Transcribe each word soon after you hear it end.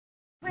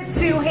With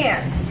 2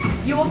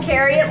 hands, you will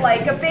carry it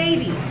like a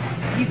baby.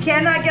 You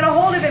cannot get a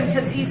hold of him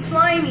because he's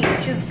slimy,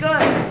 which is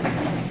good.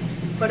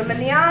 Put him in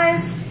the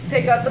eyes,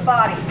 pick up the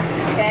body,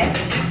 okay?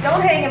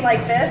 Don't hang him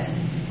like this.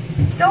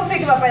 Don't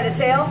pick him up by the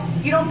tail.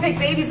 You don't pick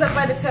babies up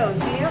by the toes,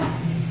 do you?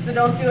 So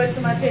don't do it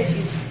to my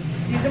fishies.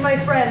 These are my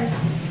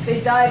friends.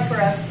 They died for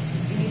us.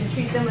 You need to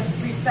treat them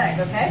with respect,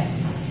 okay?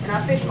 We're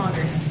not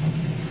fishmongers.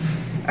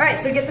 All right,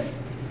 so get the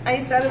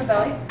ice out of the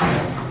belly.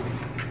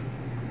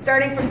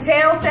 Starting from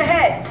tail to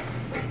head.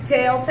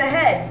 Tail to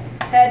head.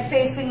 Head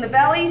facing the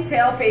belly,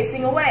 tail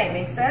facing away.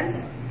 Make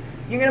sense?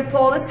 You're going to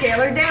pull the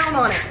scaler down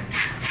on it.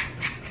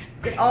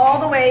 Get all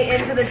the way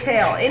into the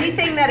tail.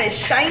 Anything that is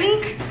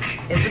shiny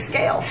is a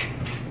scale.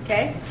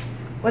 Okay?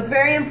 What's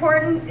very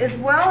important as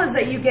well is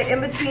that you get in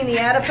between the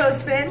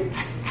adipose fin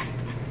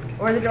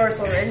or the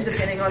dorsal ridge,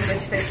 depending on which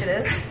fish it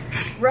is,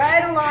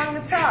 right along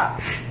the top.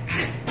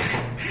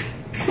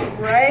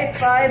 Right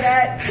by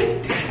that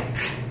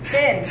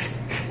fin.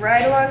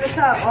 Right along the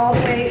top, all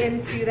the way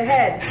into the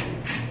head.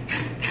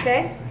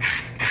 Okay?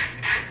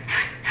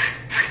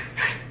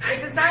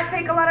 It does not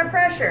take a lot of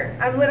pressure.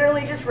 I'm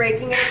literally just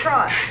raking it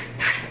across.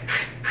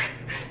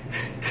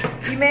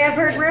 You may have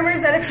heard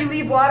rumors that if you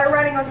leave water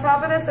running on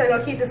top of this, that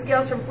it'll keep the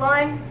scales from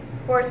flying.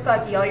 Horse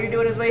pucky. All you're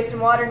doing is wasting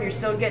water and you're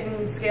still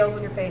getting scales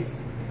on your face.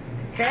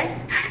 Okay?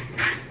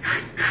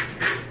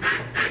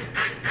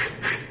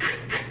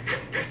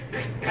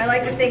 I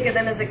like to think of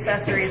them as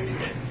accessories.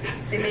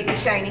 They make it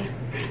shiny.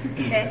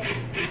 Okay?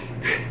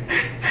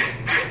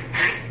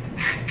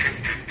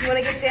 You want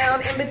to get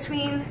down in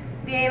between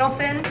the anal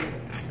fin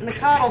and the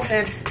caudal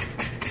fin.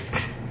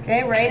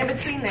 Okay, right in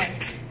between there.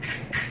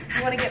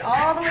 You want to get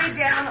all the way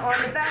down on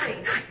the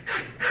belly.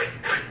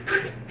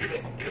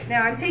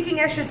 Now, I'm taking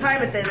extra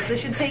time with this.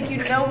 This should take you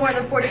no more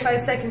than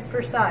 45 seconds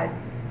per side.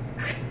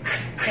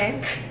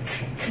 Okay?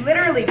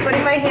 Literally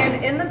putting my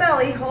hand in the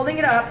belly, holding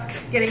it up,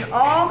 getting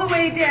all the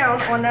way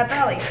down on that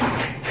belly.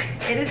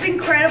 It is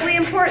incredibly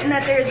important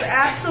that there's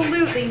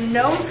absolutely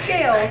no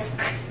scales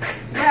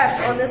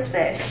left on this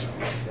fish.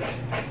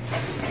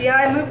 See how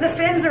I move the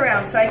fins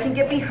around so I can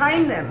get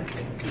behind them?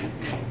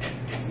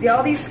 See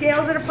all these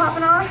scales that are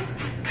popping off?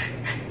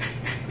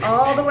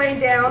 All the way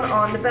down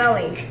on the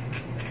belly.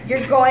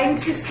 You're going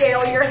to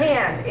scale your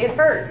hand. It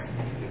hurts.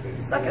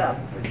 Suck it up.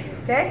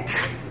 Okay?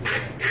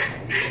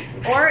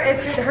 Or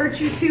if it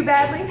hurts you too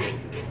badly,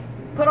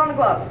 put on a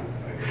glove.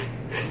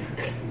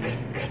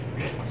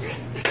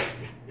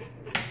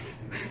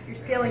 If you're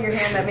scaling your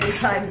hand that many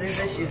times, there's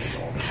issues.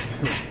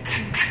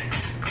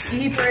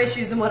 Deeper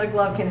issues than what a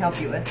glove can help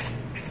you with.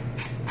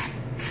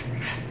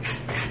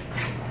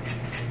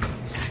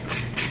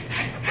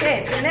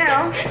 Okay, so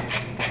now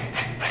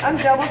I'm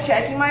double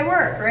checking my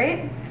work,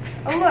 right?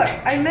 Oh look,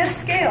 I missed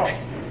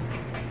scales.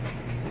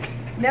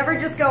 Never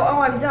just go, oh,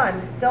 I'm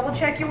done. Double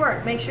check your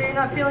work. Make sure you're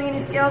not feeling any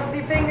scales with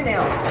your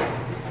fingernails.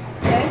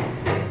 Okay?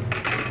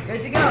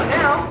 Good to go.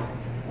 Now,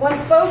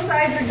 once both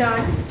sides are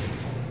done,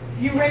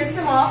 you rinse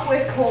them off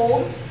with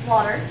cold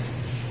water.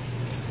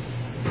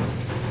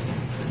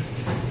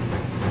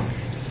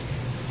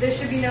 There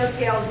should be no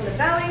scales in the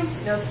belly,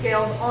 no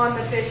scales on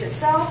the fish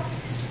itself.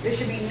 There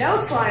should be no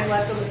slime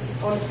left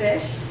on the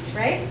fish,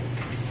 right?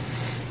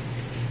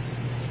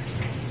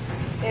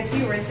 If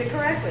you rinse it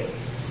correctly.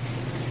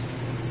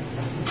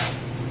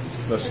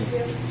 Bless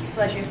you.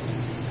 Bless you.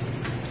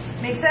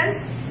 Make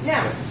sense?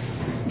 Now,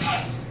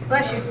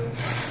 bless you.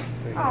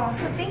 Oh,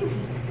 so dainty.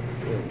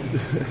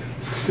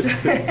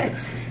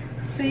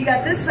 So you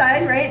got this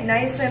side, right?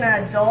 Nice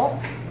and dull,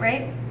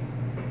 right?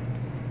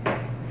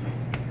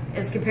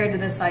 As compared to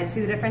this side.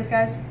 See the difference,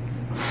 guys?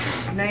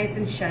 Nice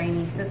and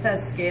shiny. This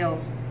has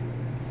scales.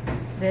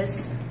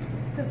 This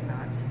does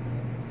not.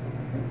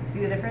 See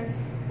the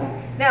difference?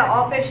 Now,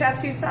 all fish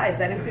have 2 sides.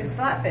 That includes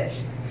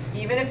flatfish.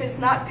 Even if it's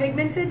not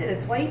pigmented and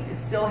it's white, it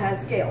still has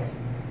scales.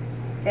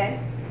 Okay?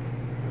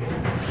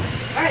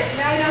 Alright, so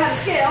now we know how to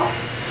scale.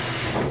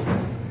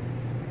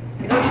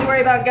 You don't need to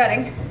worry about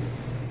gutting.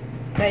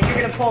 Now you're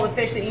going to pull the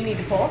fish that you need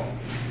to pull.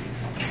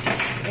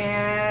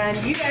 And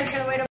you guys are going to wait